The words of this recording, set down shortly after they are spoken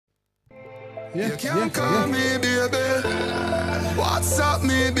You can't call me baby. What's up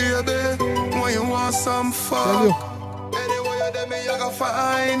me baby? When you want some fuck, anyway you there me I go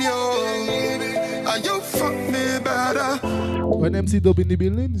find you. And you fuck me better. When MC Dub in the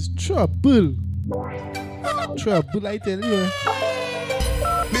building, it's trouble. Trouble, I tell you.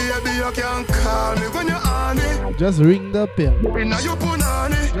 Baby, you can call me when you're on it. Just ring the bell.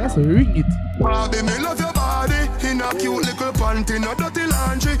 Just ring it. Baby, me love your body. In a cute little panty, no dirty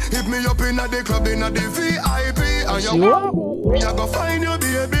laundry. Hit me up in the club, in the VIP. And you me I go find you,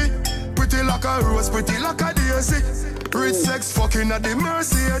 baby. Pretty like a rose, pretty like a daisy. Rich sex fucking at the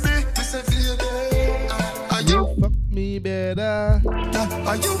Mercedes. You fuck me better.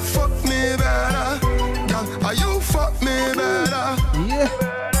 And you fuck me better. And you fuck me better. Yeah.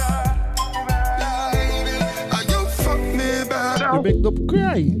 And you fuck me better. You make them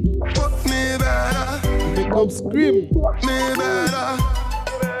cry. Fuck me better. You make them scream. Fuck me better.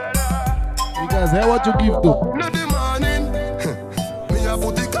 Because hey, what you give them? Not the morning. Me a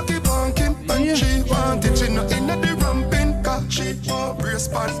put the cocky punkin. And she want it. She not in the ramping. Cause she want brace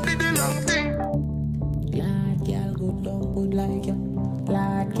pants. Did the long thing. Lad, girl, good dog, good like you.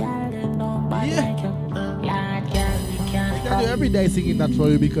 Lad, girl, no bad like you. Lad, girl, we can't. I tell you every day singing that for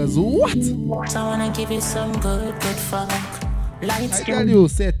you because what? So I wanna give you some good fuck. Lights I tell you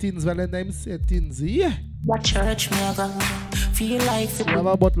settings, Valentine's settings, yeah. What church me I go? Feel like you have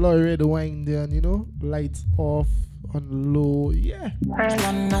a bottle of red wine there, you know? Lights off, on low, yeah. Girl,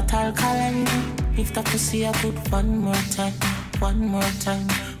 I'm not alkaline. If that pussy I put one more time. One more time.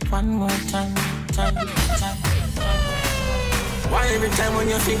 One more time. Why every time when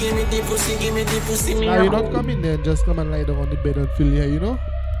you feel give me the pussy, me. Now you don't come in there and just come and lie down on the bed and feel here, you know?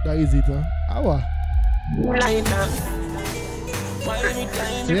 That is it, huh? Hour. Lie down.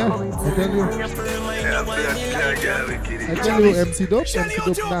 Yeah, I tell you, MC Dub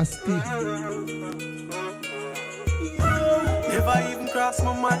nasty. Never even cross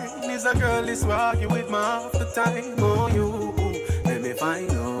my mind. Is a girl is argue with me half the time. Oh, you, let me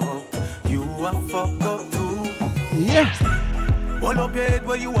find out. You are fucked up too. Yeah. One up your head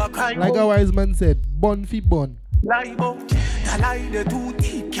where you are crying. Like a wise man said, bun fi bun. Lie up, the lie the too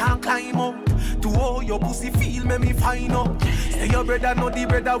deep can't climb up. To all your pussy feel, make me find out. Say your brother know the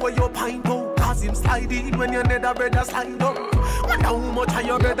brother where you pint out. Cause him slide in when your nether brother slide up. Wonder how much of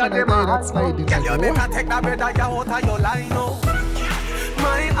your brother them are. Girl, you better take that brother you out of your line up.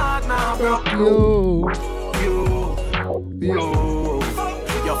 My heart now broke.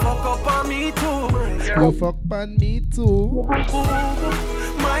 You fuck up on me too. You fuck on me too.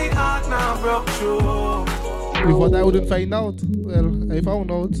 My heart now broke you. You thought I wouldn't find out? Well, I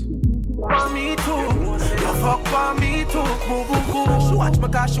found out. Me too. You fuck for me too. She watch my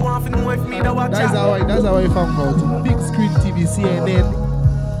car, she want to know if me the watch. That's how I found out. Big screen TV,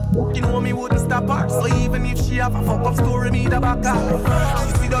 CNN. You know me wouldn't stop her. So even if she have a fuck up story, me the back her.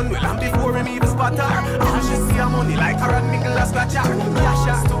 She see done well and before me even spot her. And she see her money like her and Mickle a scratch her. Cash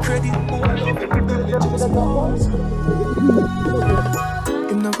her to credit.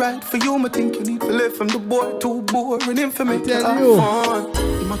 Him not right for you, I think you need to live from the boy too boring. Him for me to have fun.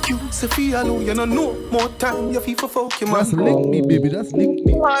 Him a cute, say feel you know no more time. You feel for folk, you just link me, baby, just link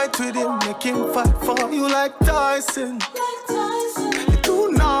me. Fight with him, make him fight for you like Tyson. You're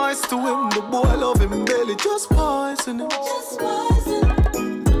too nice to him, the boy love him belly, just poison him.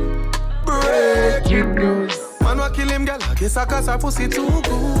 Breaking news. Man wa kill him, girl, I guess I cause her pussy too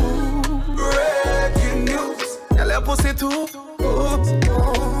good. Breaking news. Girl, her pussy too good.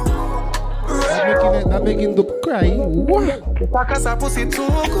 That making the cry. What? Cause her pussy too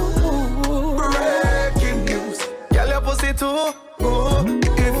good. Breaking news. Girl, your pussy too good.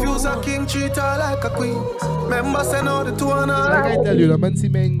 If you's a king, treat her like a queen. Remember, say no the two and like I tell you, the man see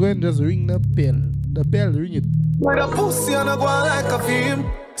me go and just ring the bell. The bell, ring it. With a pussy and a go like a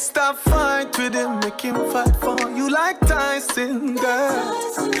film. Stop fight with him, make him fight for you like Tyson, girl.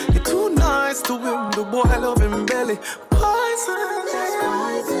 You're too nice to him, the boy love him belly. Poison.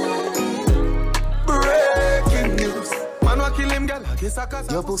 Breaking news. Man wa kill him, girl.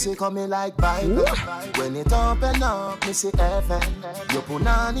 Your pussy coming like Bible. When it open up, me see heaven. Your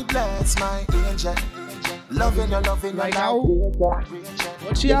punani bless my angel. Loving you like now. What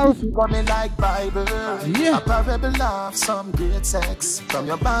she have? Coming like Bible. Yeah. A parable of some great sex. From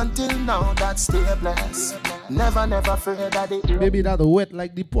your band till now, that's stay blessed. Never afraid that the baby that wet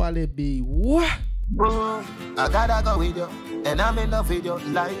like the poile be. What? I gotta go with you, and I'm in love with you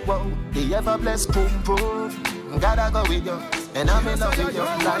like wow. The ever blessed boom boom. Gotta go with you, and I'm in love with you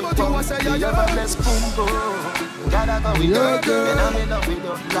like wow. The ever blessed boom boom. Gotta go with you, and I'm in love with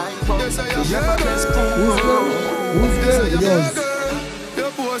you like wow. The ever blessed boom boom. Who's there? Yes.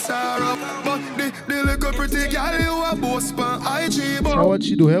 Your posts are up, but The little pretty girl you a boss pan IG. How what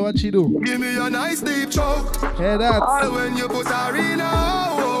she do? How what she do? Give me a nice deep choke. Hey, that. All when you put her in a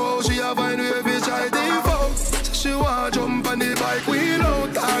oh, she a find way fi try the fuck. She want jump on the bike wheel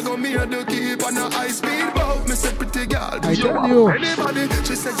out. I go me to keep on a high speed boat. Me say pretty girl, I tell you. anybody.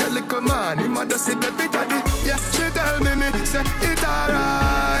 She said you little man, he mother say baby daddy. Yeah, she tell me say it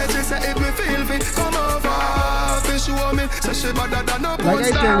alright. She say if me feel fit, come over. She show me, say she better than a porn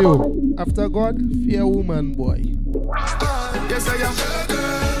Like I tell you, after God, fear woman, boy. Yes I am.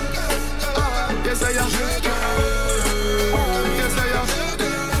 Yes I am. Yes I am.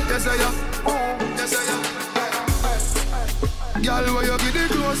 Yes I am. Yes I am. Girl, where you be the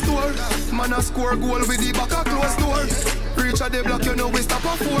close door? Man a score goal with the back a close door. Reach at the block, you know we stop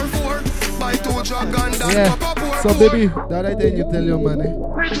a 4-4. Buy 2 dragon, then Yeah. pop a 4-4. So baby, that I tell you, tell your man, eh?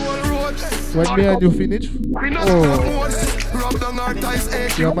 When me and you finish, oh, Rub down our ties, eh?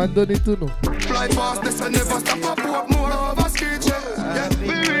 your man don't need to know. Fly past this and never stop a pop more over screech. Yeah, we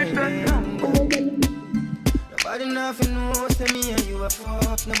reach that. Nobody nothing knows to me and you a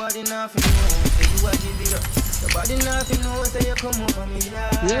fuck. Nobody nothing knows that you a give it up. Nobody nothing knows that you come over me.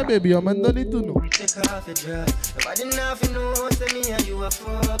 Yeah, baby, your man don't need to know. Take off your dress. Nobody nothing knows to me and you a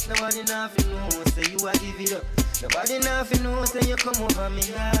fuck. Nobody nothing knows that you a give it up. Nobody nothing knows that you come over me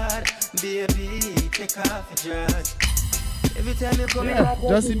yard. Baby, take off your dress. Every time you come Yeah,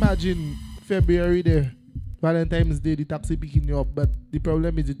 just imagine February there. Valentine's Day, the taxi picking you up, but the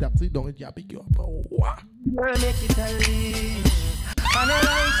problem is the taxi don't pick you up. Oh, wow. girl, make it a leave. And I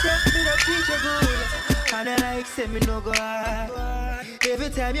like say me no treat you good. And I like say me no go hard. Every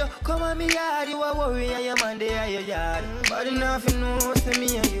time you come on me yard, you a worry and your man there your yard. Nobody nothing knows to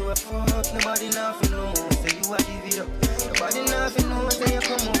me and you a fuck. Nobody nothing knows say you a give it up. Nobody nothing knows say you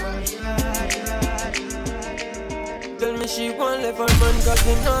come over me yard. Tell me she won't leave her man cause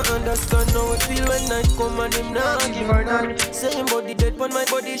him not understand how it feel when night come and him not give her none. Same body dead on my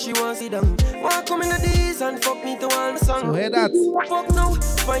body, she wants sit down. Walk come in the days and fuck me to all my song. So hear that. Fuck now,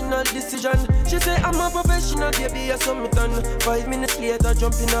 final decision. She say I'm a professional, baby, I submit on. 5 minutes later,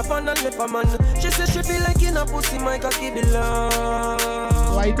 jumping up and left a man. She say she feel like in a pussy, my cocky belong.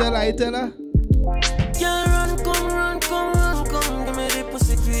 So I tell her. Girl, come, give me the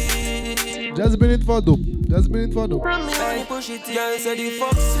pussy quick. Just bring it for dope. Just bring it for dope. From me when you push it, girl, say the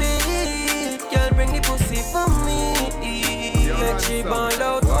fuck sweet. Girl, bring the pussy for me. Make she ball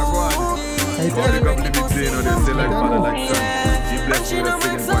out I tell girl, bring the pussy for me. And she no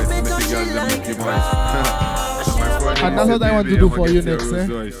makes up me cause she like it raw. And that's what I want to do for you next, eh?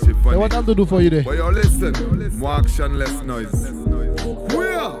 Hey, what I'm to do for you there? But yo, listen, more action, less noise.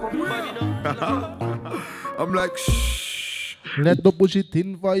 I'm like, shh. Let the push it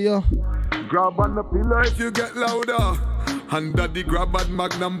in for you. Grab on the pillow if you get louder. Under the grab at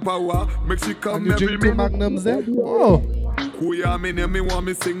Magnum power. Make she come And you every drink two minute. magnums there? Oh. Who ya me name me want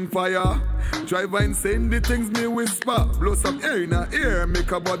me sing fire. Drive insane the things me whisper. Blow some air in her ear, make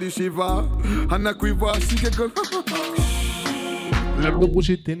her body shiver. And a quiver, she get go. Let the push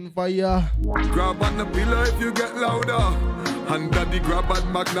it in for you. Grab on the pillow if you get louder. Under the grab at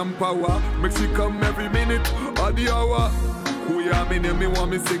Magnum power. Make she come every minute or the hour. Who ya me name me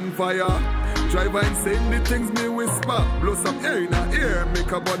want me sing fire. Drive insane the things me whisper. Blow some air in her ear, make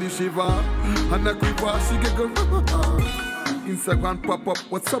her body shiver. And a quiver, she get go. Instagram pop up,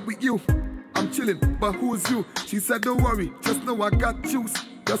 what's up with you? I'm chilling, but who's you? She said don't worry, just know I got juice.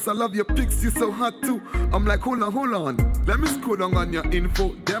 Just I love your pics, you so hot too. I'm like hold on, let me scroll down on your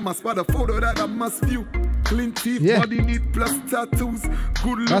info. There must spot a photo that I must view. Clean teeth, Yeah. body neat plus tattoos.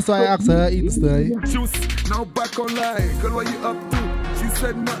 Good look. That's why I asked her Insta. Eh? Juice, now back online. Girl, what you up to? She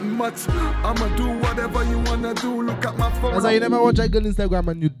said nothing much. I'ma do whatever you wanna do. Look at my phone. That's why you never watch a girl Instagram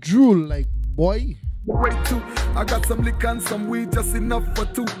and you drool like, boy. Wait too. I got some liquor and some weed, just enough for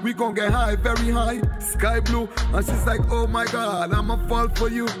two. We gon' get high, very high, sky blue. And she's like, oh my God, I'ma fall for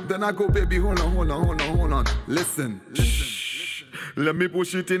you. Then I go, baby, hold on. Listen. Shh. Let me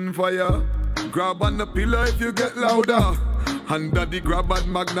push it in for ya. Grab on the pillow if you get louder. Under the grab at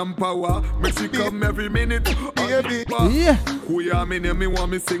Magnum power. Make she come every minute. Yeah. Who ya me name me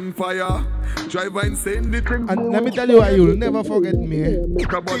want me sing fire. Drive insane the thing. And let me tell you why you'll never forget me. Eh?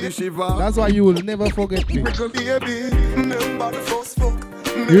 Make her body shiver. That's why you will never forget me. Baby, remember the first fuck.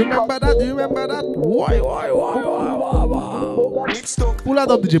 You remember that? You remember that? Why? Pull that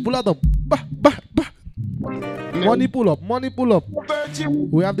up, DJ. Pull that up. Bah. Money pull up.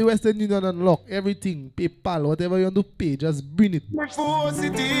 We have the Western Union unlocked. Everything, PayPal, whatever you want to pay, just bring it. Force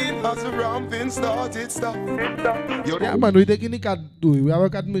it in as the ramping started. Stop. Yeah, man, we taking the card too. We have a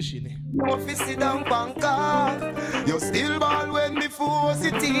card machine. Eh? You sit down, banker. You still ball when me force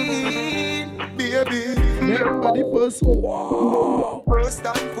it in. baby. Remember the first one. First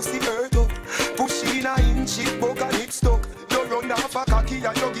time pussy hurt up. Push in a inch, it broke and it stuck. You run off a cocky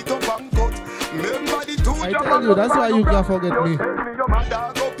and you get up and cut. Remember the two. I tell you, that's why you can't forget me.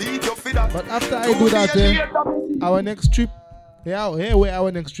 But after I do that, our next trip, hey, where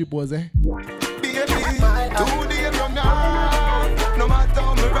our next trip was, eh?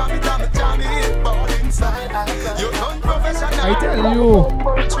 I tell you.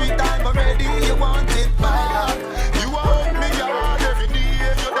 3 times already, you want it back. You want me yard every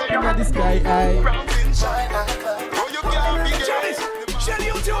day. Look at this guy,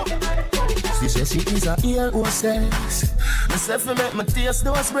 She said she is a ear hostess. I said for make my taste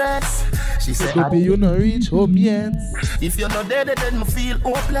those breasts. She said baby, you no reach home yet. if you're not dead, then me feel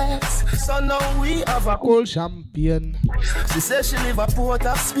hopeless. So now we have a cold champagne. She said she live a Port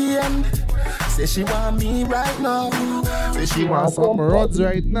of Spain. Say she want me right now. Say she want some rods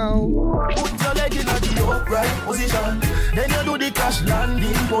right now. Put your leg in the upright position. Then you do the crash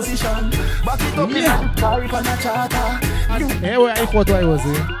landing position. Back it up in the type on the charter. Hey, where I thought I was,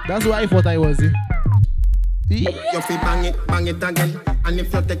 eh? That's where I thought I was, eh? You feel bang it again. And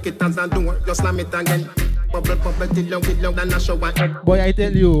if you take it as a door, you slam it again. Bubble till you get loud and I show my head. Boy, I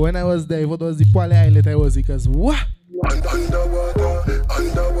tell you, when I was there, what was the Poly Islet I was, because what? Underwater,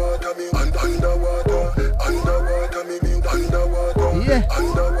 me, yeah.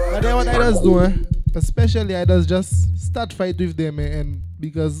 But then what I just do, eh? Especially I just start fight with them, eh? And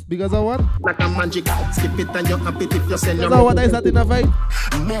because of what? Like a magic, skip it and you're happy if you send because of what I start in a fight?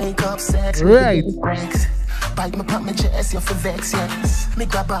 Makeup sex. Right. Bite me pop my chest, you for vex, yes. Me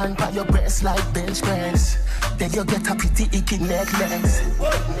grab on by your breast like bench press. Then you get a pretty icky necklace.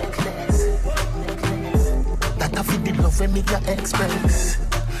 That I feel the love when me your express.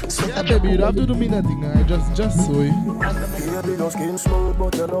 Yeah, baby, you don't have to do me nothing. I just so it. Baby, your skin smooth,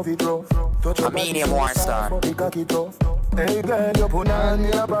 but you love it rough. A medium war star. Hey girl, you put on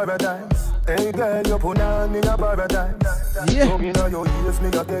me a paradise. Hey girl, you put on me a paradise. Yeah. So me know your ears, me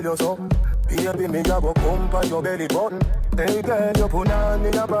a tell you something. Baby, me a go pump on your belly button. Hey girl, you put on me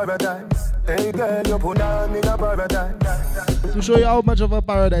a paradise. Hey girl, you put on me a paradise. To show you how much of a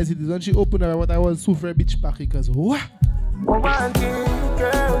paradise it is, when she opened her, what I was so for a bitch pack, because what? One thing,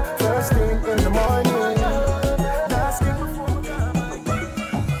 girl, first thing in the morning.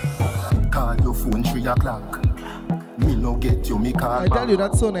 Call your phone 3 o'clock. Me no get you, me call. I tell you,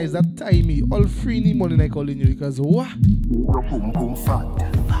 that's so nice, that timey. All free in the morning I calling you, because what? Your boom boom fat.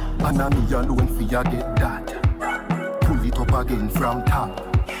 And I me alone for you get that. Pull it up again from top.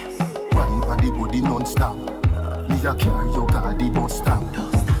 Wine for the body non-stop. Me a carry your car the bus stop.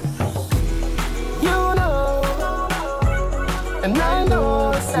 You know, and I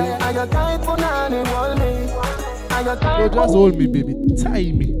know, say I got time for none and hold me. I got time. So just hold me, baby.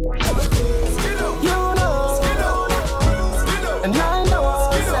 Tie me. You know, and I know,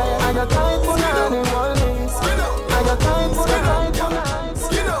 say I got time for none and hold me. I got time for the time for none.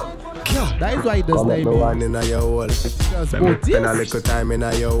 That is why it does time. One in your hole. Spend a little time in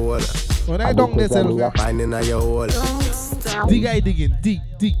your hole. When I dunk myself, wine in your hole. dig I digging, dig.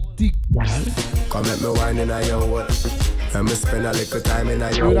 Come let me wine in your hole. Let me spend a little time in your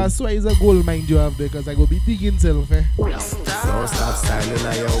hole. hole. That's why it's a gold mine you have there, because I go be digging self, eh? Don't stop standing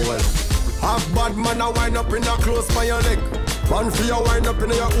in your hole. Half bad man a wind up in a close by your leg. Man for your wind up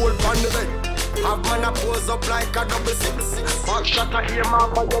in your old pan the bed. Half man a pose up like a double six. Back shot a aim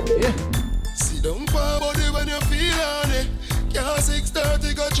up on your leg. Yeah. Sit down for body when you feel on it. Yeah,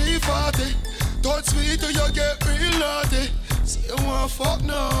 6:30 go 3:40. Touch sweet till you get real naughty. Say you want fuck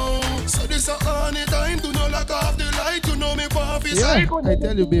now. So this a honey time. Do not lock off the light. You know me want to yeah, I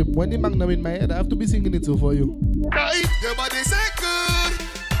tell you, babe, when the magnum in my head, I have to be singing it so for you. Right, your body say good.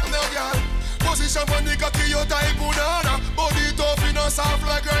 I'm your girl. Position on the cocky, your type banana. Body tough, you know soft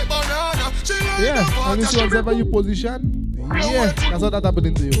like ripe banana. She like yeah, and this whatever you position. Yeah, that's what that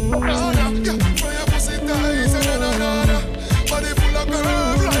happening to you.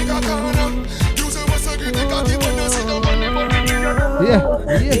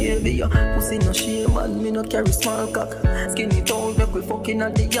 Baby, your pussy no shame and me no carry small cock. Skinny tone, make we fucking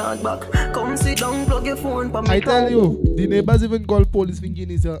at the yard back. Come sit down, plug your phone for me. I tell you, the neighbors even call police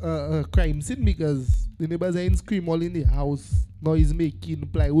thinking it's a crime scene because the neighbors are in scream all in the house. Noise making,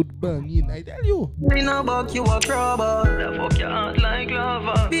 plywood banging. I tell you. Me no buck you a crabber. The fuck your heart like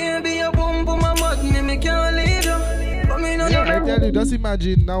lava. Baby, your boom boom a mud me can't leave you. But me no I tell you, just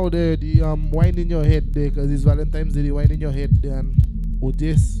imagine now the wine in your head there, because it's Valentine's Day, the wine in your head there, and oh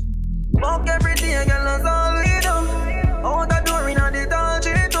this. Fuck every day, girl, that's all we do. Out the door in the dance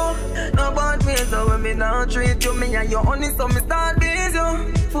street too. No bad ways, so when me not treat you, me and your honey, so me start busy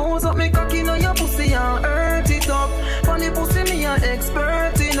you. Force up me cocky, now your pussy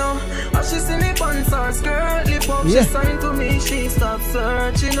She signed to me, she stopped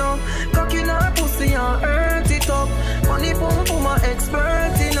searching up. Cocking her pussy and hurt it up. Money boom boom my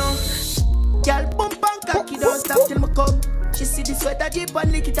expert, you know. Girl boom bang cocky don't stop till me come. She see the sweater jeep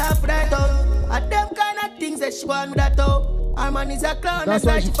and lick it off right up. And them kind of things that she want me that up. Our man is a clown, that's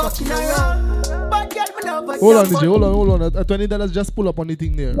why she fucking around. But girl me know but hold on DJ, hold on. $20 just pull up on the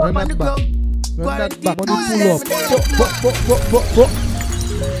thing there. Run that back. Run that back. Money pull up. Bo.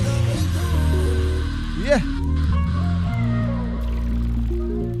 Yeah.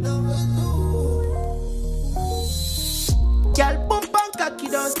 Girl boom bang cocky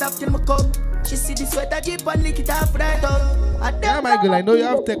don't stop till me come. She see the sweater jeep and lick it off right up. Yeah, Michael, I know you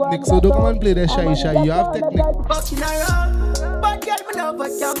have technique, so don't come and play the shy. You have technique. Fucking around, but girl me know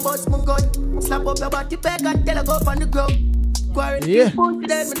but can't bust my gun. Slap up your body back and tell her go on the ground. Yeah.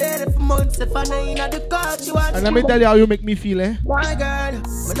 Then me there for months if I know in the car she wants. And let me tell you how you make me feel, eh? My girl,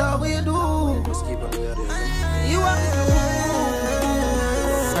 what do you do? You want to do?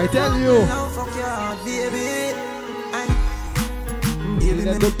 I tell you. Now fuck your heart, baby. Baby,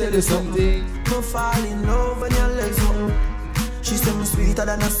 let me tell you something. No fall in love when your legs open. She say me sweeter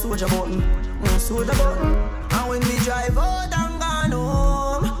than a soldier button. No soldier button. And when we drive out and gone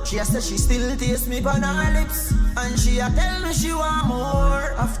home, she a say she still taste me on her lips. And she a tell me she want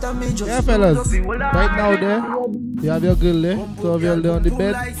more. After me just yeah, fellas. Right now there, you have your girl there. So have your girl there on the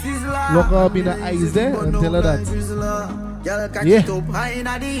bed. Look her up in the eyes there and tell her that. Y'all catch it up high in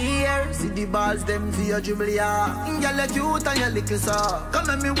the air. See the balls them for your dribble, yeah. Y'all look cute and your little saw. Come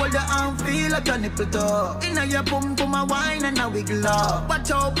let me hold your arm, feel like your nipple toe. Inna your pum pum a wine and a wiggle up. Watch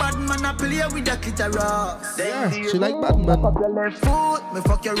how bad man a play with the clitoris. Yeah, she like Batman. Fuck your left foot, me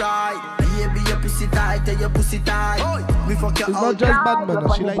fuck your right. Baby, your pussy tight, tell your pussy tight. Me fuck your it's not just Batman,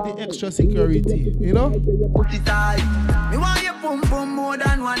 she like the extra security, you know? Pussy tight. Me want your pum pum more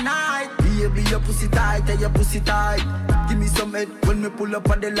than one night. Baby, your pussy tight, tell your pussy tight. Give me some head when me pull up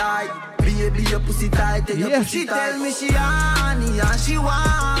on the light. Baby, your pussy tight, tell your pussy tight. She tell me she honey and she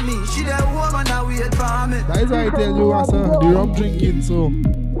want me. She the woman that wait for me. That is why I tell you, sir, the rum drinking, so.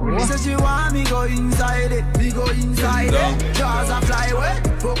 She said she want me go inside it. Me go inside it. Jaws a fly away.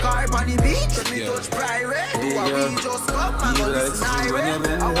 Fuck her on the beach. Let me touch private. We just come and go listen highway.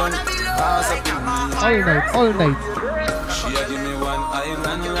 I wanna be low like a man. All night. She a give me one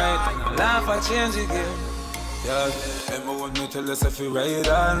island right. Laugh I change again. Yeah, remember when me tell us if you ride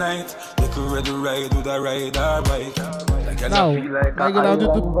all night. You could ready ride with a ride or bike. Now, I can do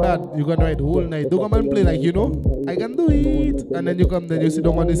too bad. You can ride the whole night. Don't come and play like, you know, I can do it. And then you come, then you sit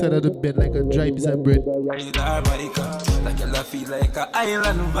down on the side of the bed like a dry piece of bread. Ride or bike, like you feel like an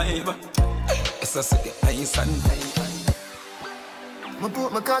island vibe. It's a second ice and vibe. Me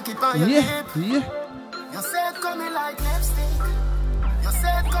put my cocky on your lip. Yeah. You said coming like lipstick. You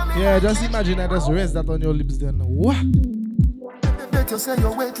said coming yeah, like just imagine I just rest that on your lips then. What? Bet you say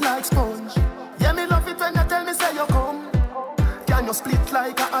you're wet like sponge. Yeah, me love it when you tell me say you come. Can you split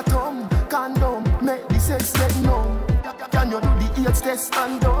like an atom? Condom, make the sex get numb. Can you do the AIDS test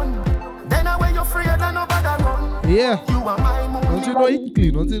and done? Then away you're afraid and nobody run. Yeah. You are my moon. Don't you know it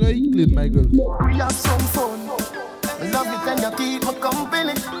clean? Don't you know it clean, my girl? We have some fun. Love it when you keep my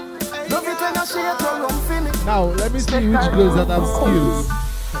company. Love it when you share your rum for me. Now, let me see which girls that have skills.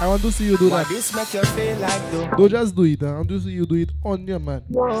 I want to see you do that. This make you feel like though? Don't just do it. I want to see you do it on your man.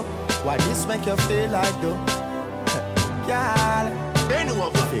 Why this make you feel like though? Girl, they know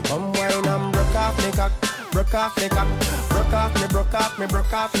what if you come wine and broke off me cock, broke off me cock, broke off me, broke off me,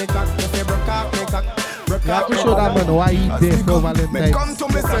 broke off me cock. If you broke off me cock, broke you have off to me. show that man why he there for Valentine's. Come to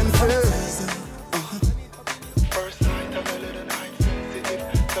me senses.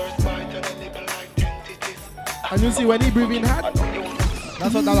 And you see when he breathing hard,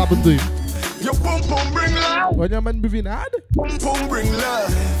 that's what that happened to him. Your pum pum bring love. When your man breathing hard, Pum pum bring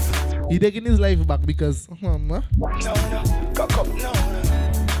love. he taking his life back because No, cock up, no.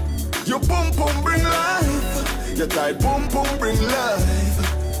 Your pum pum bring life. Your tight pum pum bring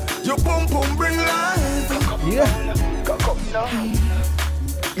life. Your pum pum bring life. yeah. Cock up, no.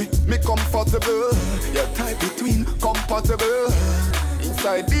 Me comfortable. Your type between compatible.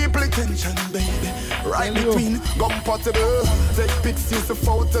 Inside deeply tension, baby. Right between compatible. Take pics, use the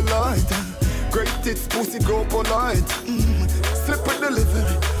photo light. Great tits, pussy go polite. Slip with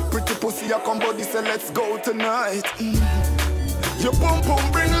delivery. Pretty pussy, I come body, say let's go tonight. Your pum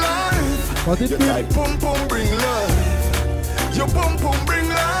pum bring life. What it Your bring? tight pum pum bring life. Your pum pum bring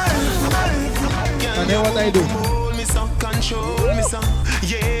life. And then what I do? Hold me some, control me some.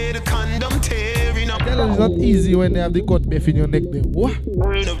 Yeah, the condom tearing up. Tell them it's not easy when they have the cut beef in your neck there. What?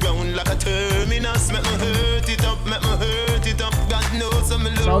 Turn around like a terminus. Make me hurt it up, make me hurt it up. God knows I'm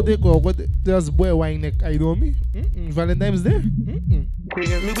in love. How they go? What? Just boy wine neck, I know me. Valentine's Day?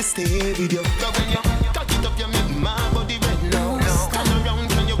 Me will stay with you. But when you touch it up, you make my body red now. Stand around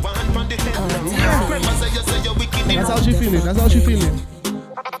when you want from the head now. Remember say you're wicked. That's how she feeling. That's how she feeling.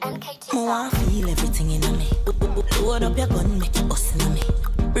 I feel everything in me. Load up your gun, make it bust in me.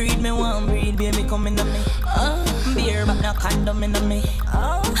 Breed me one, breed baby come in me. Beer but no condom in me.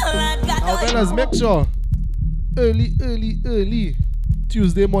 Now fellas, make sure early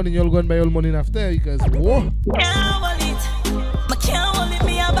Tuesday morning you'll go and buy all money after because whoa. Can't hold it, can't hold it,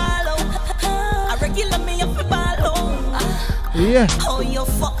 me a ball out. I regular me up a ball out. Yeah. Oh you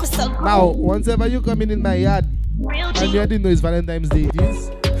fuck me so good. Now, once ever you come in my yard and you didn't know it's Valentine's Day, it is.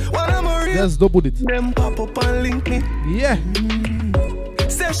 Just double it. Them pop up and link me. Yeah.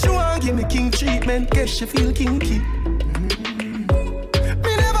 Say she want give me king treatment, guess she feel kinky. Me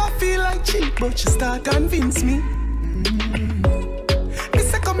never feel like cheap, but she start convince me. Me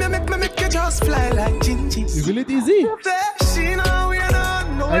say come here, make you just fly like Gingy. You feel it easy? She know we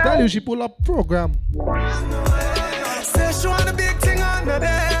don't know. I tell you, she pull up program. Say she want a big thing on the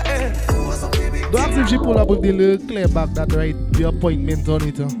bed. Don't ask if she pull up with the little clear back that write the appointment on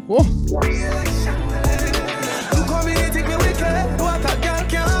it. Oh. You come here, take me with her. What a girl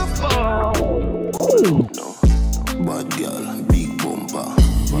can afford. Bad girl, big bumper.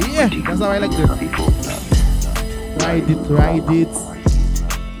 Yeah, that's how I like it. Ride it.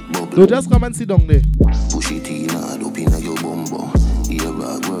 Don't just come and sit down there. Push it in hard up in your bumper. Here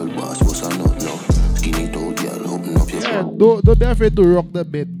bad world boss, what's a nut now? Skin it out, girl, open up your yeah, don't be afraid to rock the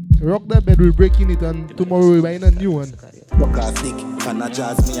bed. Rock that bed, we're breaking it, and tomorrow we're buying a new one. Rock her stick, can I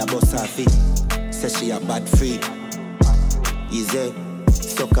jazz me a bust her feet? Says she a bad freak. Easy,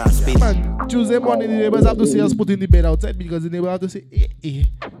 suck her spit. Man, Tuesday morning, the neighbors have to see us put in the bed outside because the neighbors have to say,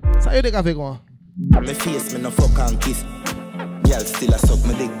 So you take a fake one? My face, me no fuck and kiss. Girl still a suck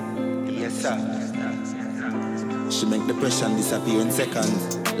me dick. Yes, sir. She make the pressure disappear in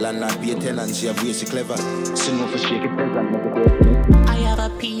seconds. Landlord be a tenant, she a way she clever. She know for shake it present, make it. I have a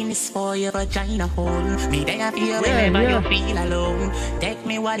penis for your vagina hole. Me there for you whenever you feel alone. Take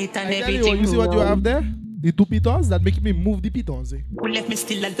me what it and everything. You see what you have there? The two pitons that make me move the pitons. Who left me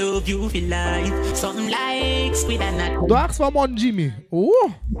still I love you for life. Something like squid and nut. Don't ask for one Jimmy.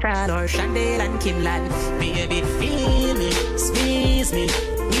 Oh. Prad or Chandel and Kimlan. Baby feel me, squeeze me.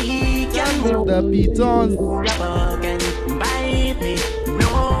 We can move the pitons. Rub and bite me.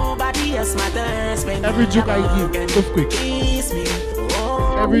 Nobody else matters when every joke I give, earthquake.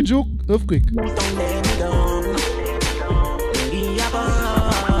 Every joke, earthquake. Don't let me down.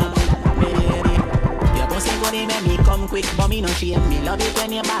 Your pussy body make me come quick, but me no shame. Me love it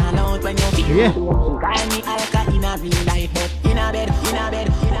when you ball out, when you feel. Yeah. Call me alka in a real life, but in a bed.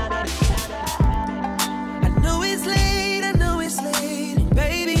 I know it's late,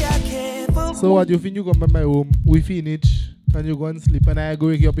 baby I can't focus. So what, you think you come by my home, we finish, and you go and sleep, and I go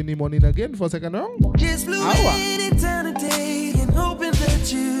wake you up in the morning again for second round? Just flew in eternity and hoping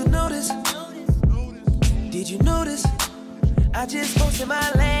that you notice. Did you notice? I just posted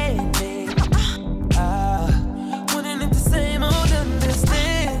my landing. Wondering if the same old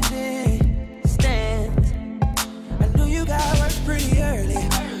understanding stands. I know you got work pretty early.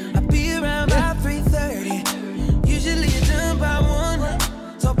 I'll be around by 3:30. Usually you're done by 1.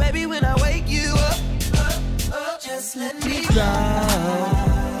 So baby, when I wake you up, just let me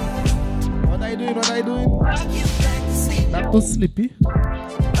down. What are you doing? Back to sleepy.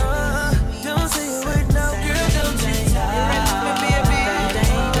 Don't say a word now, girl, don't say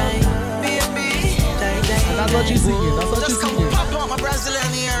That's what she's singing. Just come pop on my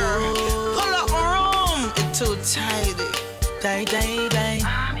Brazilian here. Pull up my room. It's too tidy. Die.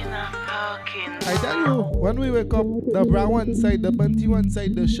 I tell you, when we wake up, the bra one side, the panty one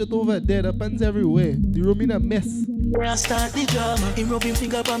side, the shit over there, the pants everywhere. The room in a mess. I start the drama. Him rubbing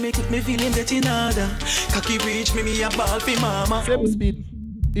finger up and make me feeling that in order. Cocky reach me a ball for mama. Same speed.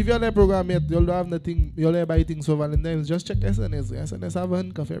 If you're there program yet, you'll have nothing, you'll there buy things for Valentine's, just check SNS. SNS have a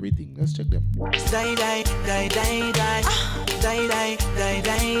handcuff, everything. Let's check them.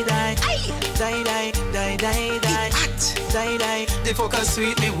 Die. The focus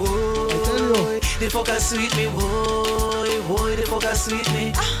sweet me, boy. The focus sweet me, boy. The focus sweet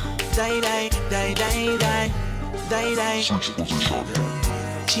me. Die.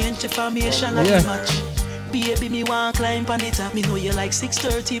 Change the formation of the match. Baby, me want climb on the top. Me know you like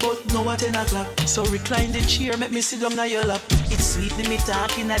 6:30, but no at 10 o'clock. So recline the chair, make me sit down on your lap. It's sweet, me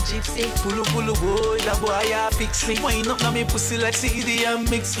talking a gypsy. Pulu, boy, that boy, ya fix me. Wind up now me pussy like CD and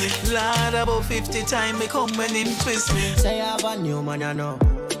mix me. Lord, about 50 times me come when him twist me. Say I have a new man, I know.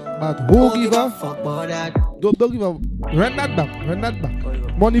 But who give a fuck about that? Don't give a. Run that back.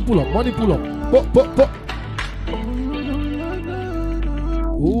 Money pull up. Pop.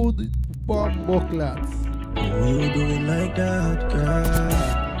 Who the bomb class? What you doing like that, girl?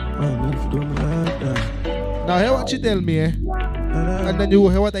 Oh, me do me like that. Now hear what she tell me, eh? And then you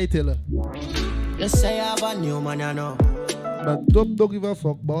hear what I tell her. Just say I have a new man, you know. But don't give a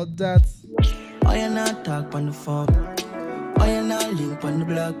fuck about that. Oh, you not talk on the phone. Oh, you not link on the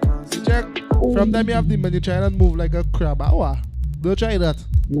block. Check. From time you have the money, try and move like a crab. Don't try that.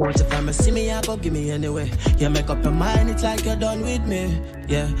 Once if I see me, you go give me anyway. You make up your mind, it's like you're done with me.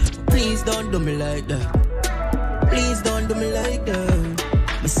 Yeah, please don't do me like that. Please don't do me like that.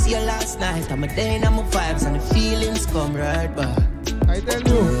 I see you last night, I'm a day and I'm a vibes and the feelings come right back. I tell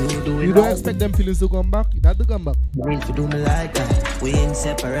you don't expect them feelings to come back. You have to come back. You need to do me like that. We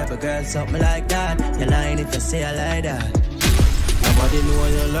inseparable, girl, something like that. You're lying if you say I like that. Nobody know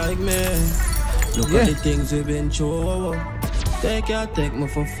you like me. Look at the things we've been through. Take me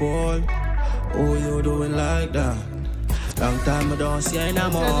for fall. Oh, you doing like that? Long time I don't see you in a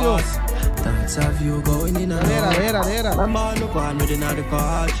house. Thoughts of you going in and out. I'm on the one with another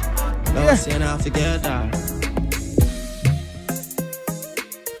couch. Don't see and I forget that.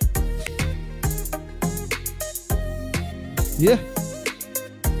 Yeah.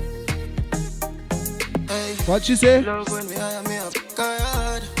 Hey. What she say? Love when me up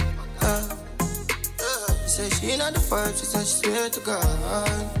God. Say she not the vibe, she said she swear to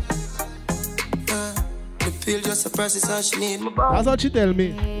God. The pill just suppresses how she need my body. That's what she tell me.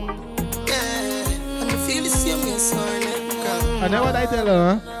 Yeah, and I feel the same way, so I let me go. And then what I tell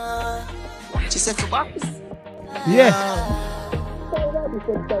her, huh? She said, "Fuck." Yeah.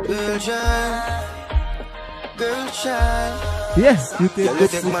 Girl child, girl child. Yes, you take it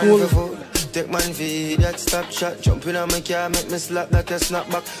take for man cool. Take man for that stop shot. Jumping on my car, make me slap that a snap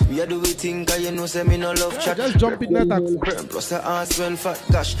back. We are do we think, cause you know say me no love chat. Just jump in the taxi. Plus the ass when fat,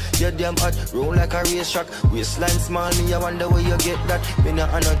 gosh, you're damn hot. Roll like a race track. Waistline small, me I wonder where you get that. Me not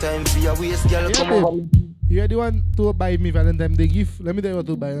have no time for your waist, girl, come on. You are the one to buy me Valentine Day gift. Let me tell you what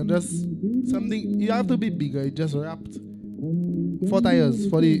to buy. And just something, you have to be bigger. It just wrapped. 4 tires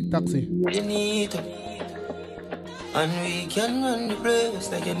for the taxi. You need to. And we can run the place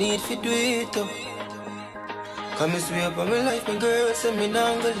like you need to do it too. Come and sweep on my life, my girl, say me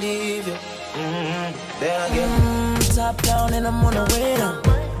not gonna leave you. Then again. Top down and I'm on the way down.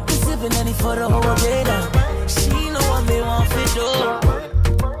 Sipping any for the whole day down. She know what me want to do.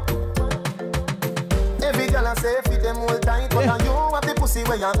 Every girl I say fit them all tight, but you have the pussy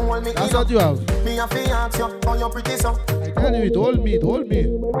where you hold me. That's what you have. Me have to ask you, how you pretty so. I tell you, it hold me.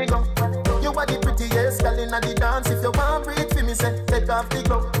 You are the prettiest girl in the dance. If you want breathe for me, say take off the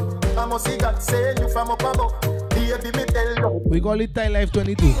glove. I must see God say you from up above. Baby, me tell you. We call it Thai Life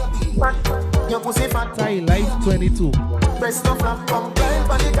 22. Your pussy fat. Thai Life 22. Press no flap, come blind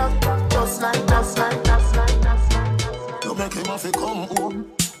for the gap. Just like. You make him have to come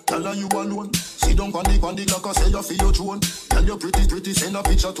home. Tell her you alone. Sit down on the clock and say you feel your throne. Tell you pretty, send a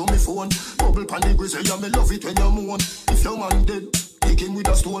picture to me phone. Bubble pan the grizzly, yeah, me love it when you moan. If your man dead, kick him with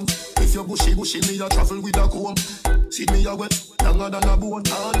a stone. If you bushy, me a travel with a comb. See me a wet, longer than a bone.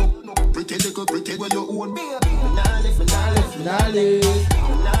 Ah, no, pretty little pretty where you own. Finale.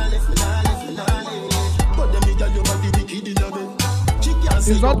 But them nigga you got the wicked in your bed.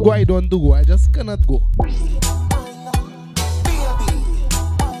 It's not go I don't do go, I just cannot go.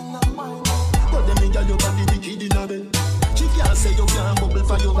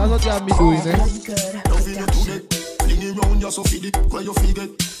 That's what you have me doing, eh? Loving you today, fling around you so feed it, where you feel it.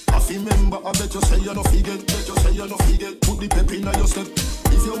 I feel remember, I bet you say you no forget, Put the pep in your step.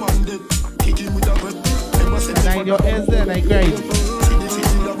 If you want it, kick him with a whip. And I in your hands there and I cried. See the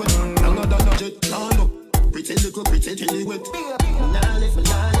feeling you wet, longer than a jet. Now look, pretty little, pretty till it wet. Finale.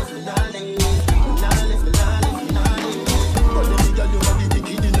 But the nigga you got the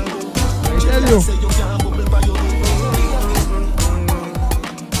wicked in your bed. I tell you. Say you can't bubble by your way.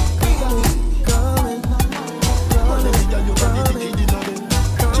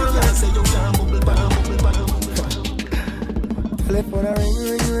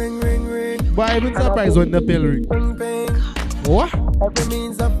 But I've been surprised when the bell ring. What? Every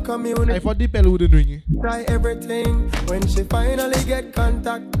means of community. I thought the bell wouldn't ring. Try everything. When she finally get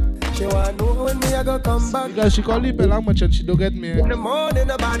contact, she want to know when me I go come back. Because she called the bell how much and she don't get me. In the morning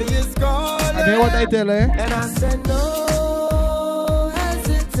the body is calling. And then what I tell her? And I said no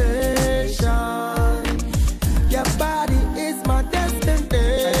hesitation. Your body is my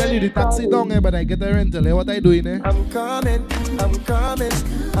destiny. I tell you the taxi down here, but I get a rental. What I doing, eh? I'm coming.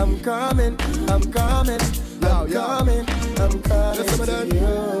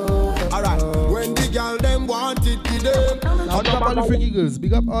 Alright, when the girl them want it, give them. Now big up all the freaky girls.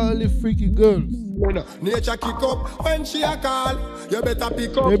 Big up all the freaky girls. Nature kick up when she a call. You better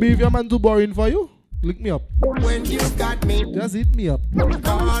pick up. Maybe if your man too boring for you, look me up. When you got me, just hit me up.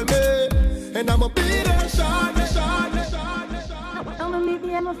 Call me, and I'ma be there, shot.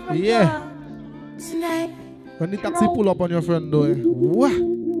 Yeah. When the taxi pull up on your front door, what?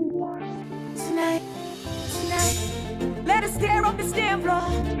 Tonight. Let us stare up the stair floor.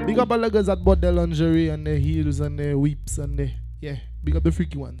 Big up all the girls that bought the lingerie and the heels and the whips and the big up the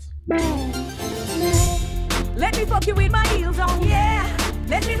freaky ones. Let me fuck you with my heels on, yeah.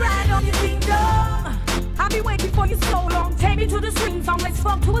 Let me ride on your kingdom. I've been waiting for you so long. Take me to the swing song, let's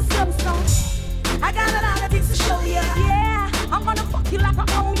fuck to a slow song. I got a lot of things to show you, yeah. I'm gonna fuck you like I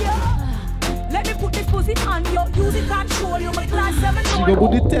own you. Let me put this pussy on you, use it control you. My class 7 she go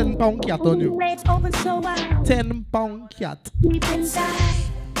put the 10-pound cat on you. Open so wide. 10-pound cat. Deep inside,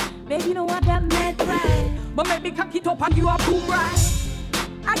 baby, you know I got mad pride. But maybe cock it up and you are boom right.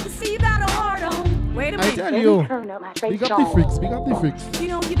 I can see that hard on. Wait a minute. I tell you, big up the freaks, big up the freaks. You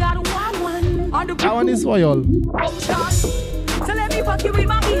know you got a wild one on the that one is for y'all. So let me fuck you with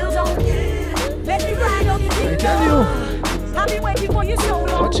my heels on. Let me ride on your thing. I tell you. I've been waiting for you so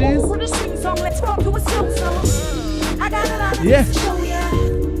long. What is? For the swing song, let's fuck to a slow song. I got a lot of things to show ya.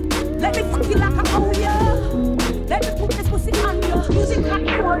 Let me fuck you like I owe ya. Let me put this pussy on you. Music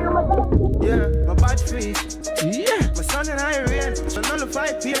control you. Yeah, my bad free. Yeah. My son and I rain, so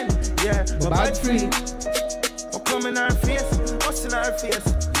nullify pain. Yeah, my bad free. What come in our face, what's in our face.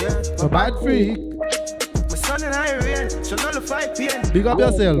 Yeah, my bad freak. My son and I rain, so nullify pain. Big up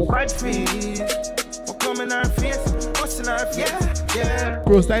yourself. Bad free. What come in our face, what's in our face. Yeah.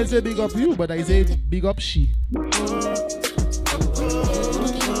 Pro style say big up you, but I say big up she.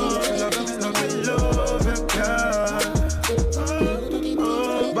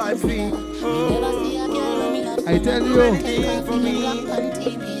 Bad free. I tell you.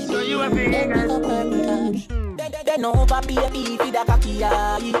 So you a big They know papi a beef with a cocky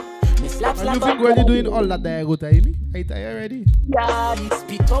eye. And you think when you doing all that I go time? I tell already. Yeah,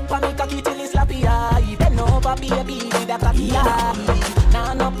 spit up and make a kitty till it's slappy eye. They know papi a beef with a cocky eye.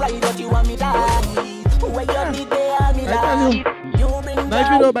 Nah, no pride that you want me die. Where you did there, me die. You bring now if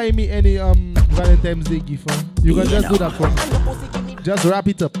you don't buy me any Valentine's Day gift, you can just do that for me. Just wrap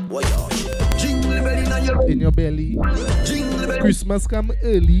it up in your belly. Christmas come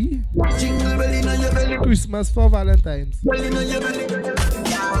early. Christmas for Valentine's. Me,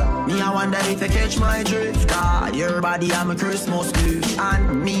 I wonder if you catch my drift. God, your body, I'm a Christmas gift.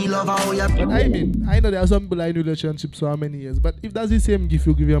 And me love how you. But I mean, I know there are some people in relationships for how many years. But if that's the same gift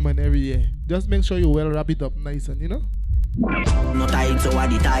you give your man every year, just make sure you well wrap it up nice and, you know? No tight, so what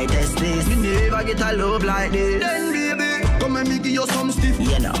the tightest this. Me never get a love like this. Then baby, come and me give you some stiff.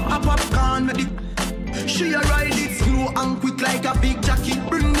 You know, a popcorn with the. She a ride it slow and quick like a big jacket.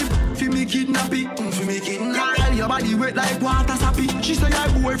 Bring me for me kidnap it, for me kidnap. Girl, your body wet like water sappy. She say her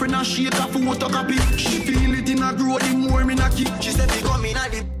boyfriend a shake a photocopy. She feel it in her grow, the more me knock it. She say fi come in a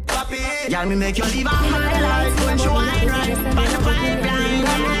the papi. Girl, me make you live a high life when she wine right by the pipeline.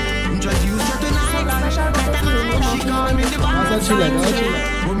 Introduce her tonight. She call me the bar. That's what she like, that's what she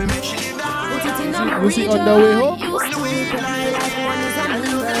like. When me make she live that. You see on the way home?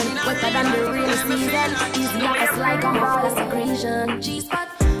 Wetter than the rainy season. Easy like a slide on ball of secretion. G-spot,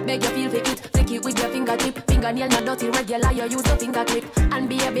 make you feel take it with your fingertip. Fingernail not dirty, regular, you use your finger clip. And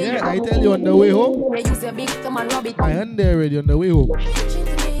be a big. Yeah, I tell you on the way home. Use your big thumb and rub it. I am there already on the way home.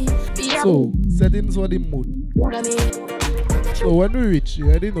 So, settings for the mood. So when we reach, you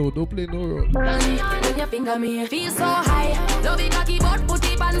already know, don't play no role. When your finger me feel so high. Love it cocky but put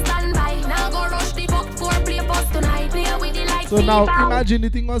it on standby. Now go rush the fuck for play post tonight. Play with the lights. So now imagine the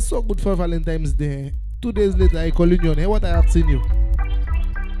thing was so good for Valentine's Day. 2 days later I call you, hey, what I have seen you.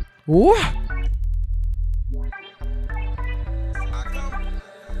 What?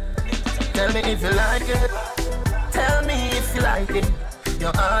 Tell me if you like it. Tell me if you like it.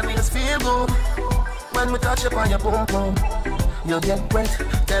 Your always feel good when we touch upon your boom boom. You get wet.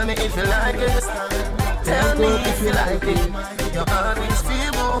 Tell me if you like it. Tell me if you like it. Your always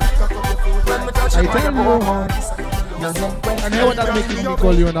feel good when we touch upon your boom boom. And you want that making me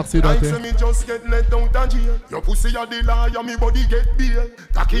call you and ask you that, eh? Me just get let down the jail. Your pussy a the liar, me body get bail.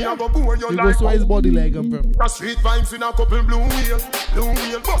 Cocky a go bore your life. You go so his body like him from. A street vibes in a couple blue wheel. Blue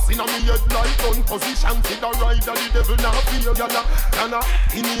wheel busting on me head like gun position. See the rider, the devil now feel. Yana,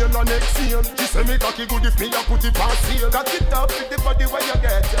 inhale and exhale. She say me cocky good if me a put it past here. Got it up with the body where you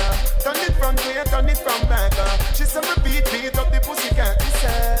get. Turn it from way, turn it from back. She say me beat up the pussy cat. She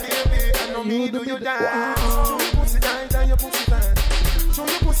say, baby, I know me do you dance.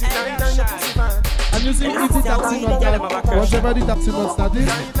 And When you see me the taxi not start, whatever the taxi not starting,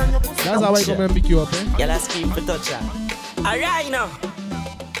 that's how I come and pick you up, eh? Y'all scream for touch her. Alright now.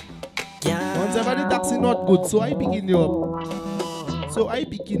 Once ever the taxi not good, so I picking you up.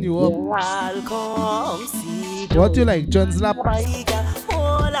 Welcome, see what you like? John Slap? YZ?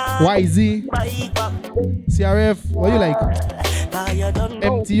 CRF? What you like?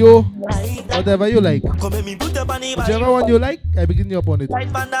 MTO? Whatever you like. Whichever one you like, I begin you up on it.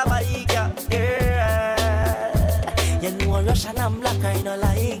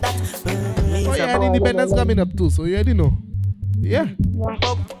 Oh, yeah, and Independence coming up too, so you already know. Yeah.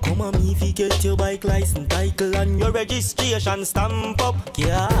 Come on, me if you get your bike license, title and your registration stamp up.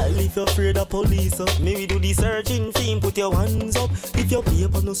 Yeah, if you're afraid of police up, maybe do the searching theme, put your hands up. If your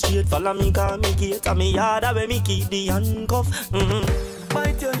paper no straight, follow me, call me gate, and me yard where me keep the handcuff.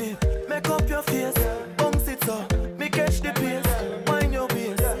 Bite your lip, make up your face, bounce it up, me catch the pace. Wind your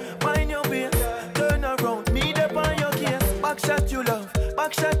waist, turn around, me dip on your case. Back shot you love,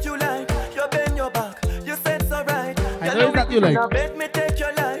 back shot you like, you bend your back, you said so right. I know that you like. Let me take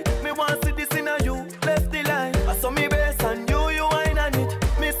your life. Me want to see this in a you. Left the line. I saw me base and you wine on it.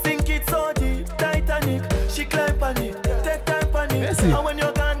 Me sink it so deep. Titanic. She climb on it. Take time on it. And when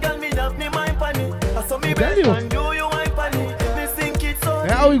you're gone, girl, me have me mind on it. I saw me base and you wine on it. Me sink it so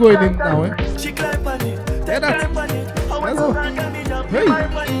deep. How are we going in now, eh? She climb on it. Take time on it. And when you're gone, girl, me have me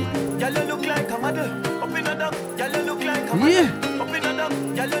mind on it. Girl, you look like a model. Up in a dog. Girl, you look like a model. Yeah. Up in a dog.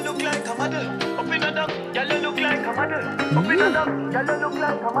 Girl, you look like a model. Up in a dog. Girl, you look like a model.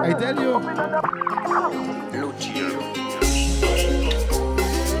 I tell you.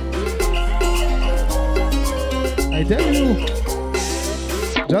 I tell you.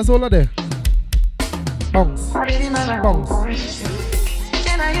 Just hold it there. Bounce. Bounce.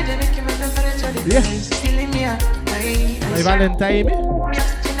 Yeah. My Valentine.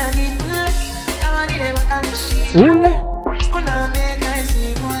 Ole.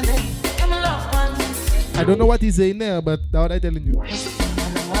 I don't know what he's saying there, but that's what I'm telling you. When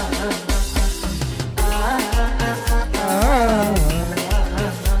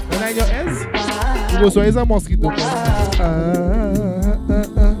I your ends, you go so it's a mosquito.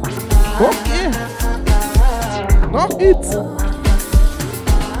 Okay. Knock it.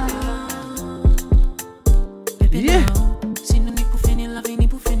 Yeah.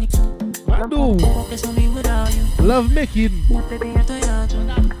 What do? Love making.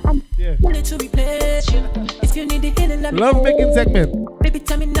 Yeah. Love making segment. Baby,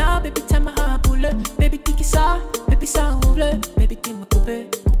 tell me now, baby, tell me how I pull it. Baby, think it's all, baby, sound over. Baby, give me coupe,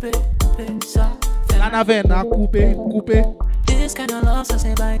 ça. Lana Vena, coupe. This kind of love, ça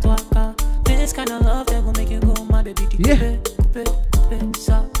c'est by toi, car. This kind of love, that will make you go, my baby, yeah. Coupe,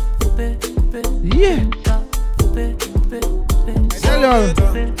 ça. Coupe. Yeah. I tell y'all.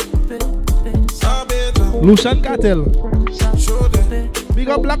 Lucian Cartel. Big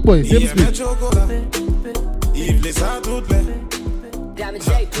up Black Boy, same speed.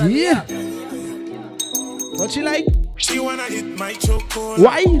 Yeah. What she like? She wanna eat my chocolate.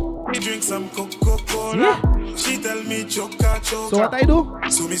 Why? She drink some Coca-Cola. Yeah. She tell me choca. So what I do?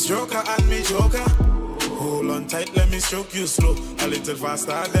 So me stroke her and me choke her. Hold on tight, let me stroke you slow. A little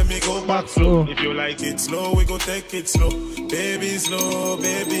faster, let me go back slow. If you like it slow, we go take it slow. Baby slow,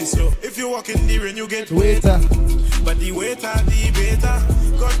 baby slow. If you walk in the rain, you get waiter. But the waiter, the better.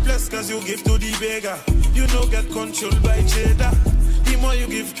 God bless, cause you give to the beggar. You know get controlled by cheddar. The more you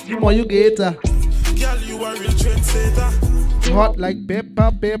give, the more you get. Girl, you are real trendsetter. Hot like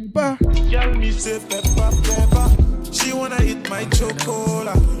pepper. Girl, me say pepper. She wanna eat my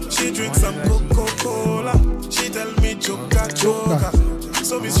chocolate. She drink some Coca-Cola. She tell me choca.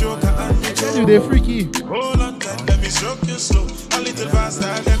 So me stroke her and me choke. You they freaky. Hold on tight, let me stroke you slow. A little faster,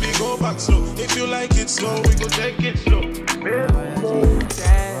 let me go back slow. If you like it slow, we go take it slow.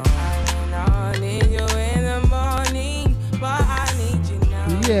 I need you in the morning, but I need you now.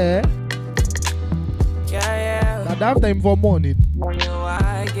 Yeah. Yeah. I don't have time for morning.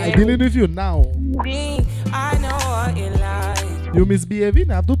 I'm dealing with you now. I know what you like. You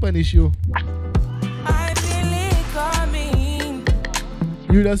misbehaving, I have to punish you. I feel it coming.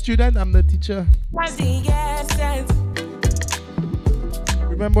 You the student, I'm the teacher.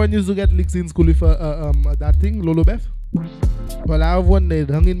 Remember when you used to get licks in school with that thing, Lolo Beth? Well, I have one there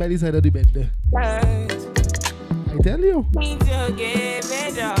hung in by the side of the bed there. I tell you.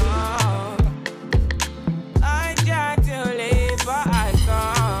 I try to live, but I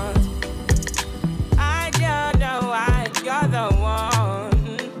can't. I don't know why you're the one.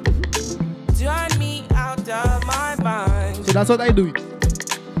 Turn me out of my mind. So that's what I do it.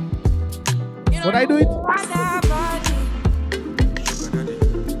 What I do it?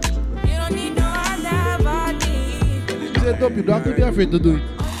 You don't need no other. it up. You don't have to be afraid to do it.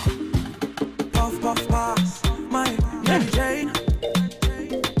 Puff, puff, pass. My Mary Jane.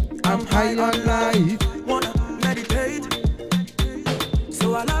 I'm high on life. Wanna meditate.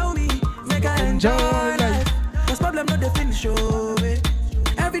 So allow me, make I enjoy life. Cause problem not the finish, oh.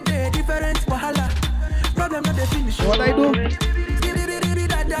 Every day different wahala. Problem not the finish. What I do?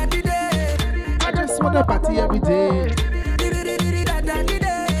 I just wanna party every day.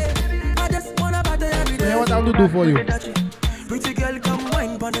 I just wanna party every day. Yeah, what I want to do for you? Pretty girl, come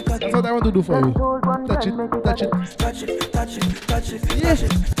wine pon the cocky. That's what I want to do for you. Touch it, touch it. Touch it, touch it, touch it, touch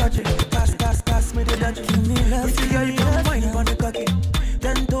it, touch it. Pass, pass, pass me the touch it. Pretty girl, come wine pon the cocky.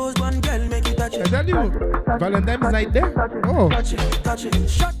 10 toes, one girl, make it touch it. I tell you, Valentine's night there. Oh. Touch it, touch it.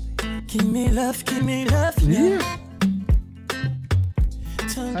 Shut. Give me love, yeah.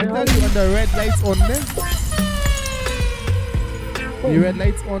 I tell you, when the red lights on there, the red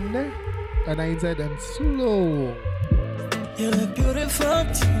lights on there, and I inside them slow. You look beautiful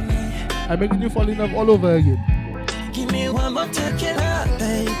tonight. I'm making you fall in love all over again. Give me one more tequila,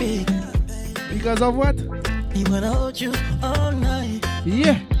 baby. Because of what? You wanna hold you all night.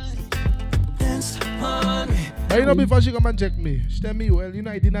 Yeah. Dance on me. But you know, before she come and check me, she tell me, well, you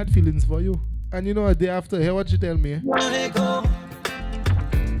know, I didn't have feelings for you. And you know, a day after, hear what she tell me. Go.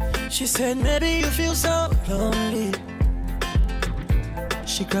 She said, maybe you feel so lonely.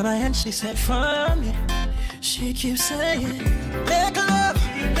 She grabbed my hand, she said, from me. She keeps saying, make love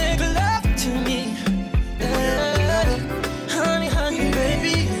to me. Yeah. Honey, honey,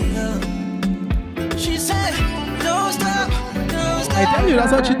 baby, love. She said, no stop, no stop. I tell you,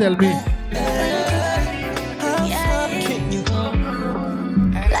 that's what she tell me.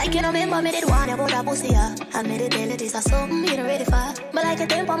 Like you know me, but me did want about a pussy, yeah. I made it tell it is a something you ready for. But like a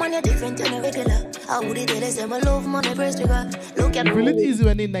temper man, you're different to me regular. I would tell it, say my love, man, the first trigger. Look at you feel it easy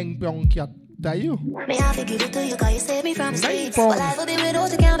when you nang pyong cat. That you? Me have to give it to you, cause you saved me from the streets. But life will be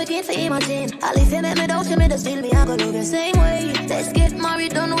without you, can't begin to imagine. I live you, make me doubt you, me just feel me, I go love the same way. Let's get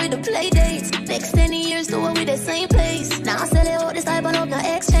married, done with the play dates. Next 10 years, do it with the same place. Now I sell it all this type, but up no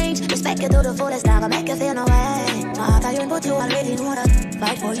exchange. Respect you to the fullest, now I make you feel no way. My heart I yearn, but you already know that.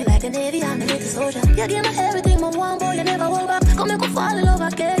 Fight for you like the Navy, I'm the latest soldier. You give me everything, but one boy, you never hold back. Come make me fall in love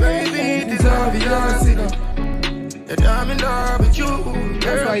again. Baby, it is obvious, you know. And I'm in love with you.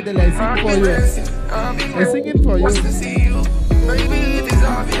 That's why the lights sing for you. I sing it for you. To see you. Baby, it is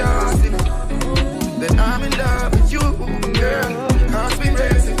obvious, you know, that I'm in love with you, girl. Heart's been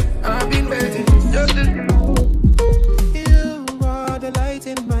racing, I've been waiting just to you are the light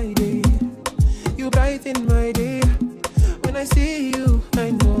in my day. You brighten my day. When I see you,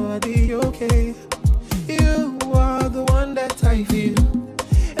 I know I'll be okay. You are the one that I feel,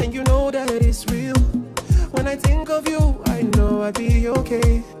 and you know that it's real. When I think of you, I know I'll be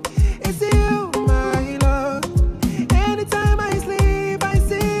okay. It's you, my love. Anytime I sleep, I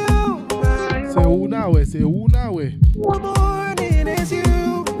see you, my love. Say who now, say who now? One morning is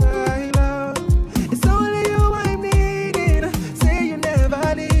you, my love. It's only you I'm needing. Say you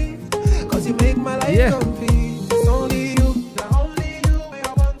never leave, cause you make my life complete. It's only you, not only you I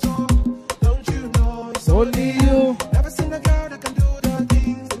want to. Don't you know it's only you. Never seen a girl that can do the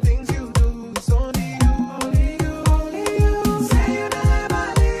things you do. It's only you. It's only you.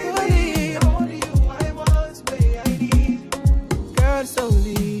 It's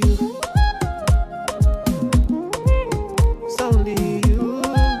only you. It's only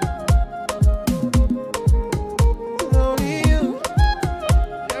you.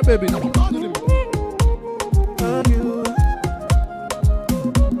 Yeah, baby. You.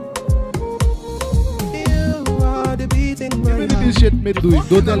 You are the beat in my heart. This shit me do it.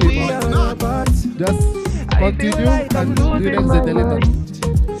 Don't tell him. Just continue and do the next day. Tell him.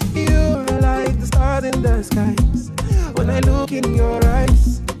 You're like the stars in the skies. When I look in your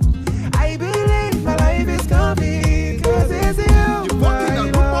eyes, I believe my life is complete. Cause it's you. You're fucking a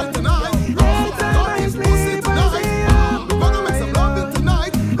good boy tonight. Anytime I sleep, I see you. We're gonna make some loving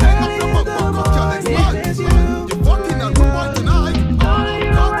tonight. You're fucking a good boy tonight.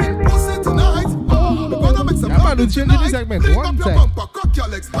 Fucking pussy tonight. We're gonna make some loving tonight. Segment Bring one up your time. bumper, cock your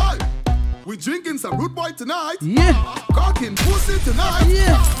legs high. We drinking some rude boy tonight. Yeah. Cocking pussy tonight.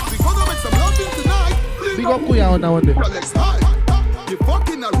 Yeah. We gonna make some loving tonight. Big up Kuya on now and then. You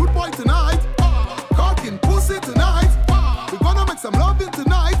fucking a rude boy tonight. Cocking pussy tonight. We gonna make some loving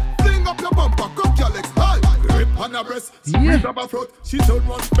tonight. Fling up your bumper, cock your legs high. Grip on her breast, squeeze up her throat. She turn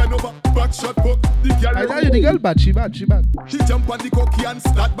once, bend over, back shot pop. The girl I tell you, the girl bad, she bad. She jump on the cocky and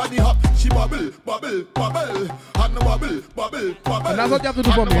start body hop. She bubble, bubble, bubble. And bubble, bubble, bubble. And that's what you have to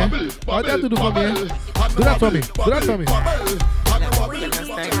do for me, What you have to do for me, Do that for me. Do that for me.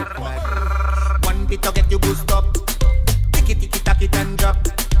 Want it to get you boost up.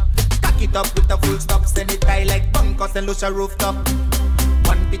 St.lucia rooftop.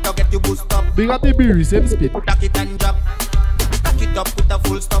 One bit to get you boost up. Big up the beer, same speed. Tack it and drop. Tack it up with a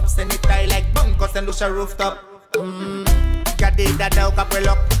full stop. Send it high like bunker St.lucia rooftop. Gade da da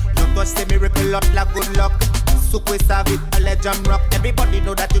kapelok. You touch the miracle lot like good luck. Super savage, a legend rock. Everybody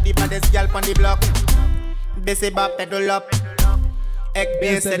know that you the baddest girl on the block. Bass bop, pedal up. Egg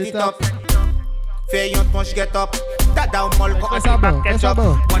bass, set it up. Fair you punch, get up. That down mall, go and back, catch up.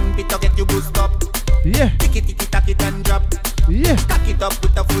 One bit to get you boost up. Yeah. Ticky, tack it and drop. Yeah. Tack it up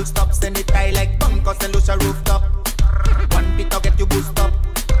with a full stop. Send it high like bunker St.lucia rooftop. One bit to get you boost up.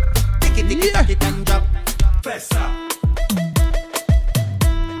 Ticky, tack it and drop. Fessa.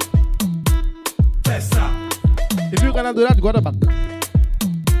 If you're gonna do that, go to the back.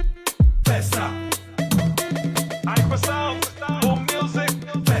 Fessa. Hypersound, boom music.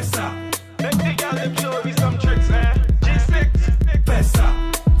 Fessa. Make the girl them show me some tricks, eh? G6. Fessa.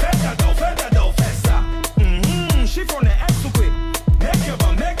 Fessa do, Fessa. She from the X to quit. Make your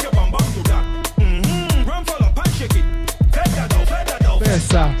bum bum to that. Run for the punch, shake it. Fessa do,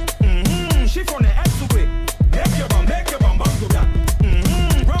 Fessa. She from the X to quit. Make your bum bum to that.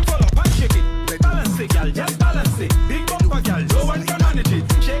 Run for the punch, shake it. Balance it, girl, just balance it. Big bumper, girl, no one can manage it.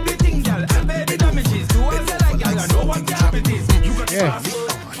 Shake the thing, girl, and bear the damages. Do what you like, girl, and no one can have it. You got the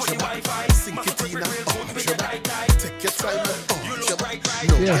password for your Wi-Fi. Sink it in and take your time and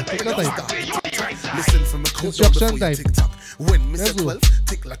yeah, take your time. Listen from a coach before you TikTok. When Mr. 12,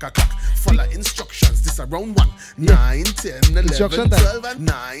 tick like a clock. Follow instructions, this around 1, 9, 10, 11, 12, and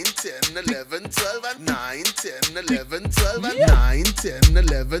 9, 10, 11, 12, and 9, 10, 11, 12, and 9, 10,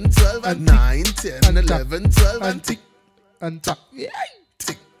 11, 12, and 9, 10, 11, 12, and tick, and tack.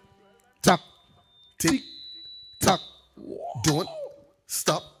 Tick, tack, tick, tack. Don't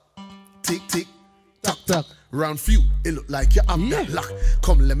stop, tick, tick, tack, tack. Round few, it look like you have that lock.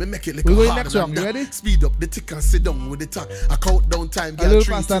 Come, let me make it look harder next round. You ready? Speed up the tick and sit down with the tack. A countdown time, girl.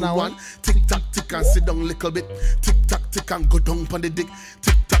 3, 2, 1. Tick tock, tick and sit down little bit. Tick tock, tick and go down on the dick.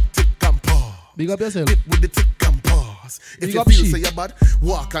 Tick tock, tick and pause. Big up yourself. Dip with the tick and pause. If you feel say you're bad,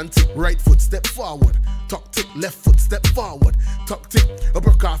 walk and tick. Right foot, step forward. Tuck, tick, left foot, step forward. Tuck, tick,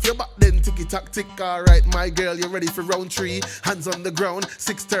 broke off your back, then ticky, tack, tick. All right, my girl, you're ready for round 3. Hands on the ground,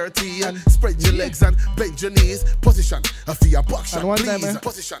 6:30, and spread your legs and bend your knees. Position, a for your buck shot, please.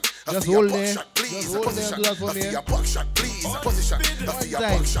 Position, a for your buck shot, please. Position, a for your buck shot, please. Position, a for your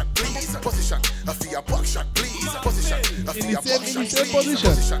buck shot, please. Position, a for your buck shot, please. Position, a for your buck shot, please.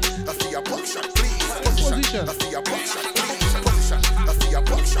 Position, a for your buck shot, please. Position, a for your buck shot, please. Position, a for your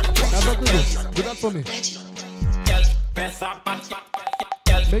buck shot, please. That's not good. Do that for me.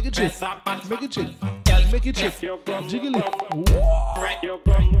 Make it chick. Make it chick. Make it chick. Jiggle it.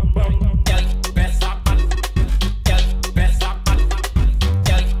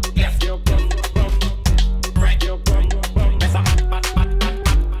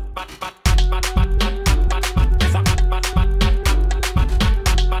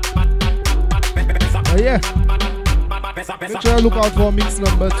 Oh yeah. Make sure you look out for mix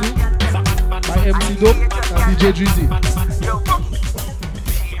number 2 by MC Dope and DJ Drizzle.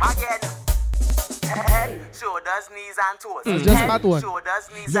 Shoulders, knees, and toes. Just part 1. Shoulders,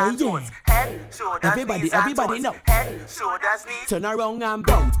 knees, and toes. Head, shoulders, knees, and toes. Know. Head, shoulders, knees. Turn around and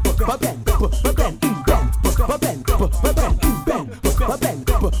bend, bend,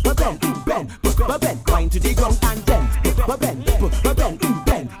 wind to the ground and bend,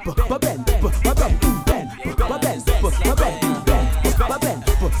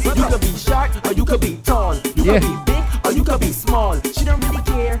 You could be short or you could be tall. You could be big or you could be small. She don't really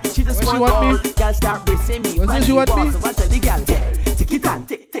care. She just want all. Girl start racing me. What's she want me? So I tell the girl, tick it and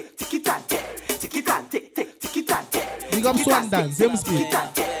tick, tick, tick it and tick, tick it and tick, tick, tick it and tick. Big up Swan dance, same speed. Tick it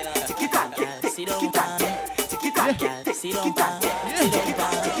and tick, tick it and tick, tick it and tick, tick it and tick, tick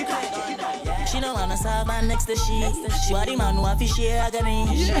it and tick. She don't wanna serve man next to she want the man who have to share agony.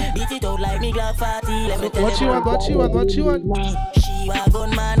 Beat it out like me Glock 40. Let me tell What she want? She want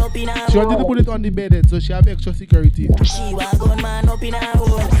gun man up in her She wanted to put it on the bed, so she have extra security. She want gun man up in her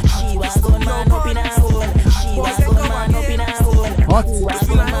hole. She want gun man up in her hole. She want gun man up in her hole. Hot.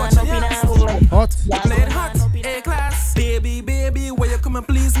 Hot. Played hot, A-class. Baby, where you come and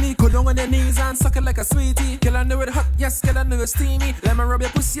please me? Go down on your knees and suck it like a sweetie. Girl, I know it hot, yes, girl, I know it's steamy. Let me rub your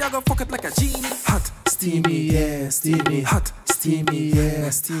pussy, I go fuck it like a genie. Hot, steamy, yeah, steamy. Hot, steamy, yeah,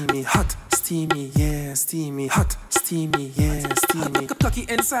 steamy. Hot, steamy, yeah, steamy. Hot, steamy, yeah, steamy. Plucky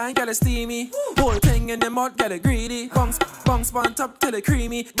inside, girl, it's steamy. Whole thing in the mud, get it greedy. Bungs, on top till it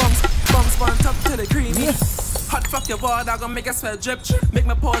creamy. Bungs, on top till it creamy. Hot fuck your board, I gon' make a swell drip. Make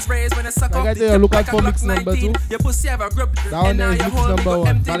my paws raise when I suck off I the look tip out like for a mix Glock number 19. 2. Your pussy have a grip. That one is mix number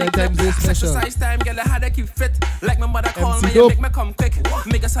 1. Valentine's Day special. Exercise time, girl, I had to keep fit. Like my mother call me, you Dope. make me come quick.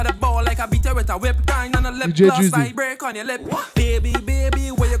 Make us had a ball like I beat her with a whip. Kind on a lip DJ gloss, Drizzle. I break on your lip. Baby,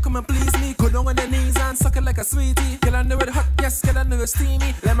 baby, where you come and please me? Go down on your knees and suck it like a sweetie. Girl, I know it hot, yes, girl, I know it's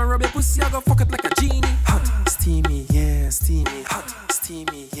steamy. Let me rub your pussy, I go fuck it like a genie. Hot, steamy, yeah, steamy. Hot,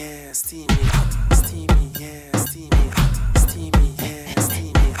 steamy, yeah, steamy. Hot, steamy, yeah, steamy. Hot, steamy, yeah,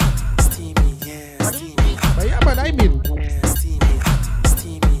 steamy. Hot, steamy, yeah, steamy. But yeah, man, I mean. Steamy, hot,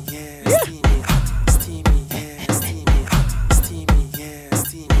 steamy, yeah, steamy. Hot, steamy, yeah, steamy. Hot, steamy, yeah,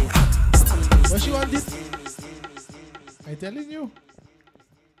 steamy. Hot, steamy. What you want this? I telling you.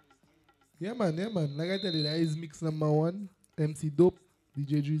 Yeah, man. Like I tell you, that is mix number 1. MC Dope,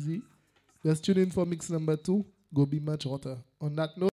 DJ Drizzle. Just tune in for mix number 2. Go be much hotter. On that note.